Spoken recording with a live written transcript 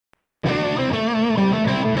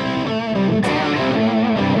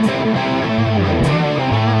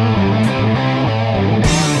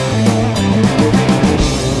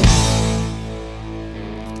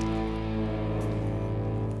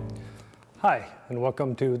Hi, and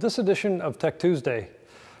welcome to this edition of Tech Tuesday.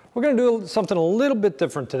 We're going to do something a little bit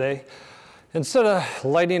different today. Instead of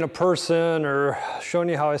lighting a person or showing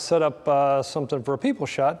you how I set up something for a people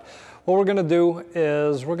shot, what we're going to do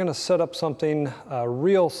is we're going to set up something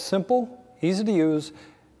real simple, easy to use,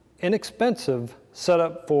 inexpensive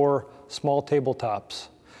setup for small tabletops.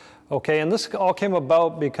 Okay, and this all came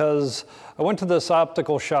about because I went to this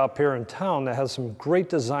optical shop here in town that has some great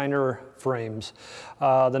designer frames.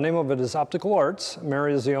 The name of it is Optical Arts.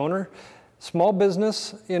 Mary is the owner. Small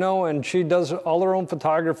business, you know, and she does all her own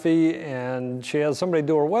photography and she has somebody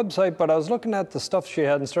do her website, but I was looking at the stuff she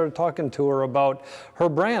had and started talking to her about her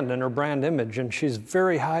brand and her brand image, and she's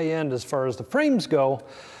very high-end as far as the frames go,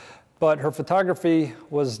 but her photography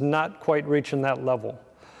was not quite reaching that level.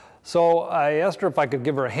 So I asked her if I could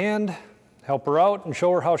give her a hand, help her out, and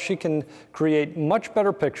show her how she can create much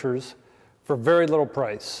better pictures for very little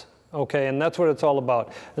price. Okay, and that's what it's all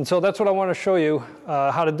about. And so that's what I want to show you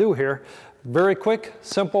how to do here. Very quick,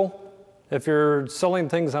 simple. If you're selling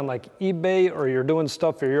things on like eBay or you're doing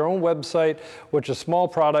stuff for your own website, which is small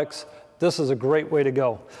products, this is a great way to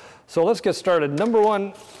go. So let's get started. Number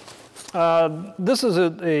one, this is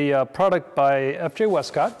a product by FJ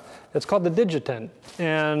Westcott. It's called the Digitent,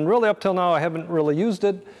 and really up till now I haven't really used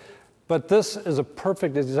it, but this is a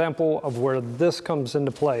perfect example of where this comes into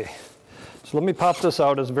play. So let me pop this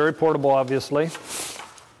out. It's very portable, obviously.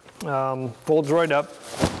 Folds right up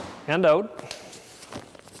and out.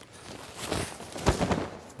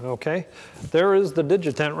 Okay, there is the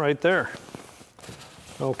Digitent right there.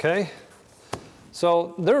 Okay,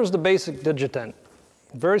 so there's the basic Digitent.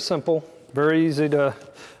 Very simple, very easy to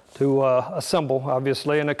assemble,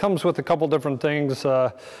 obviously, and it comes with a couple different things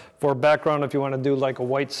for background. If you want to do like a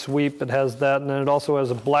white sweep, it has that, and then it also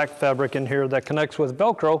has a black fabric in here that connects with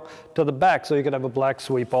Velcro to the back, so you could have a black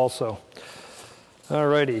sweep also.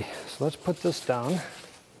 Alrighty, so let's put this down.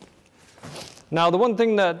 Now, the one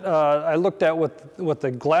thing that I looked at with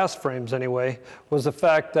the glass frames anyway was the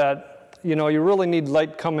fact that, you know, you really need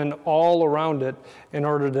light coming all around it in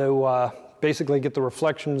order to basically get the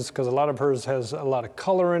reflections, because a lot of hers has a lot of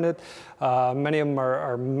color in it. Many of them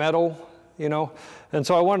are metal, you know. And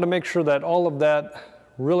so I wanted to make sure that all of that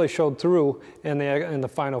really showed through in the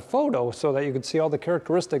final photo so that you could see all the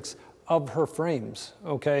characteristics of her frames,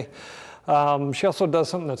 okay? She also does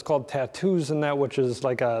something that's called tattoos in that, which is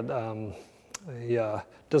like a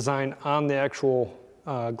design on the actual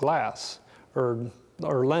glass or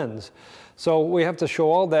lens. So we have to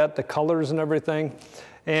show all that, the colors and everything.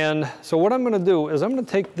 And so what I'm going to do is I'm going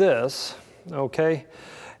to take this, okay,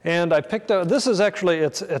 and I picked up, this is actually,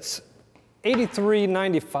 it's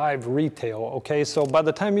 $83.95 retail, okay, so by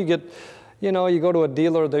the time you get, you know, you go to a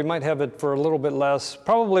dealer, they might have it for a little bit less,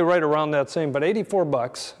 probably right around that same, but 84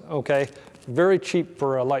 bucks, okay, very cheap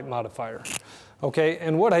for a light modifier, okay.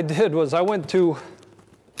 And what I did was I went to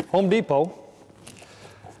Home Depot,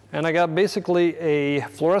 and I got basically a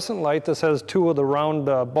fluorescent light. This has two of the round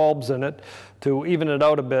bulbs in it to even it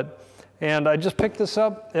out a bit. And I just picked this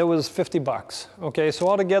up. It was 50 bucks. Okay, so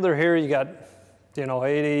altogether here you got, you know,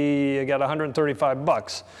 80, you got 135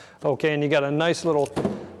 bucks. Okay, and you got a nice little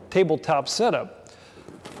tabletop setup.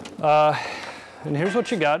 And here's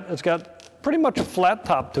what you got. It's got pretty much a flat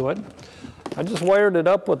top to it. I just wired it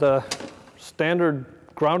up with a standard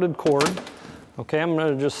grounded cord. Okay, I'm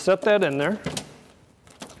gonna just set that in there.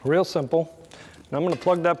 Real simple. And I'm going to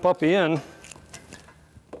plug that puppy in.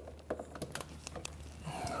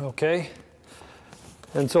 Okay.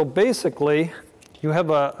 And so basically, you have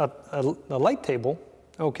a light table,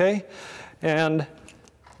 okay? And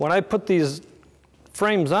when I put these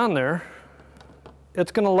frames on there,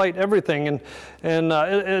 it's going to light everything. And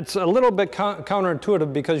it's a little bit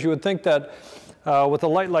counterintuitive, because you would think that with a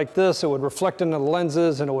light like this, it would reflect into the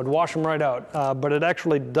lenses and it would wash them right out, but it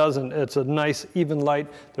actually doesn't. It's a nice, even light.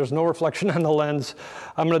 There's no reflection on the lens.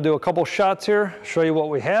 I'm going to do a couple shots here, show you what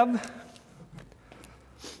we have.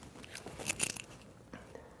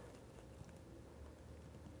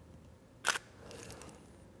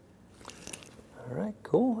 All right,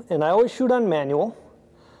 cool. And I always shoot on manual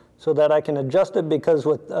so that I can adjust it, because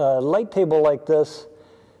with a light table like this,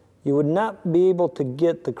 you would not be able to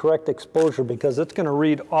get the correct exposure, because it's going to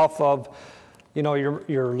read off of, you know,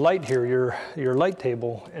 your light here, your light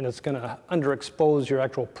table, and it's going to underexpose your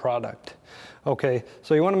actual product. Okay,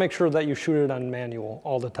 so you want to make sure that you shoot it on manual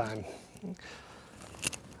all the time.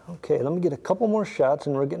 Okay, let me get a couple more shots,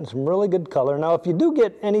 and we're getting some really good color. Now, if you do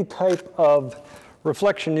get any type of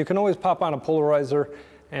reflection, you can always pop on a polarizer,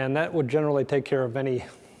 and that would generally take care of any,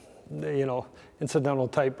 you know, incidental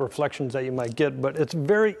type reflections that you might get. But it's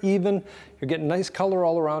very even. You're getting nice color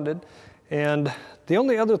all around it, And the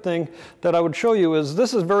only other thing that I would show you is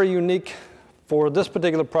this is very unique for this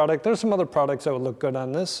particular product. There's some other products that would look good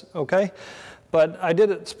on this, okay? But I did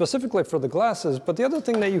it specifically for the glasses. But the other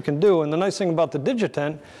thing that you can do, and the nice thing about the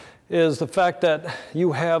Digitent, is the fact that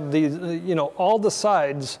you have these, you know, all the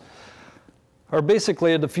sides are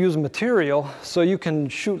basically a diffused material, so you can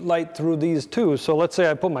shoot light through these too. So let's say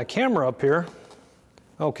I put my camera up here,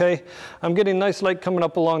 okay? I'm getting nice light coming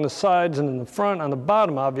up along the sides and in the front, on the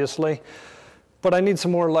bottom obviously, but I need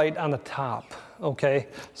some more light on the top, okay?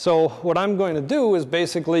 So what I'm going to do is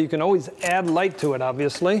basically, you can always add light to it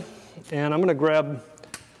obviously, and I'm gonna grab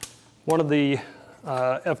one of the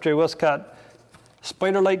FJ Westcott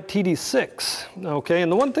Spiderlight TD6, okay?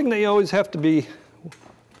 And the one thing that you always have to be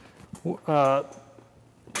the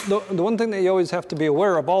one thing that you always have to be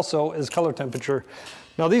aware of also is color temperature.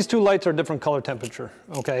 Now these two lights are different color temperature,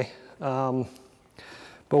 okay? But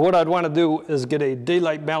what I'd want to do is get a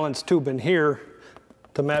daylight balance tube in here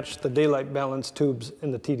to match the daylight balance tubes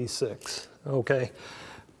in the TD6, okay?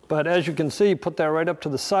 But as you can see, put that right up to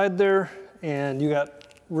the side there, and you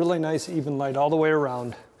got really nice even light all the way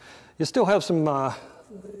around. You still have some,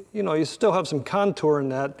 you know, you still have some contour in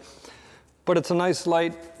that, but it's a nice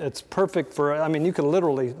light. It's perfect for, I mean, you can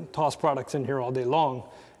literally toss products in here all day long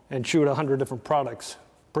and shoot 100 different products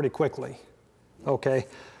pretty quickly, okay?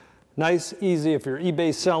 Nice, easy if you're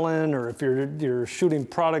eBay selling or if you're shooting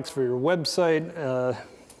products for your website.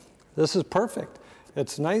 This is perfect.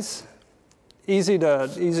 It's nice, easy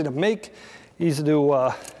to make, easy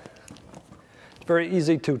to, it's very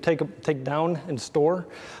easy to take down and store.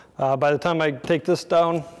 By the time I take this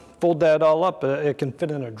down, fold that all up, it can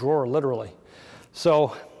fit in a drawer, literally.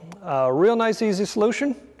 So, real nice, easy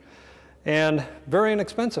solution, and very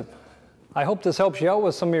inexpensive. I hope this helps you out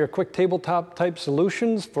with some of your quick tabletop type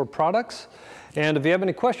solutions for products. And if you have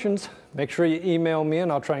any questions, make sure you email me and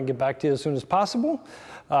I'll try and get back to you as soon as possible.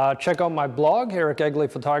 Check out my blog,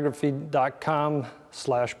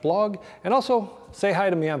 ericegleyphotography.com/blog, and also say hi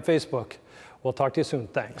to me on Facebook. We'll talk to you soon.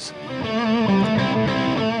 Thanks.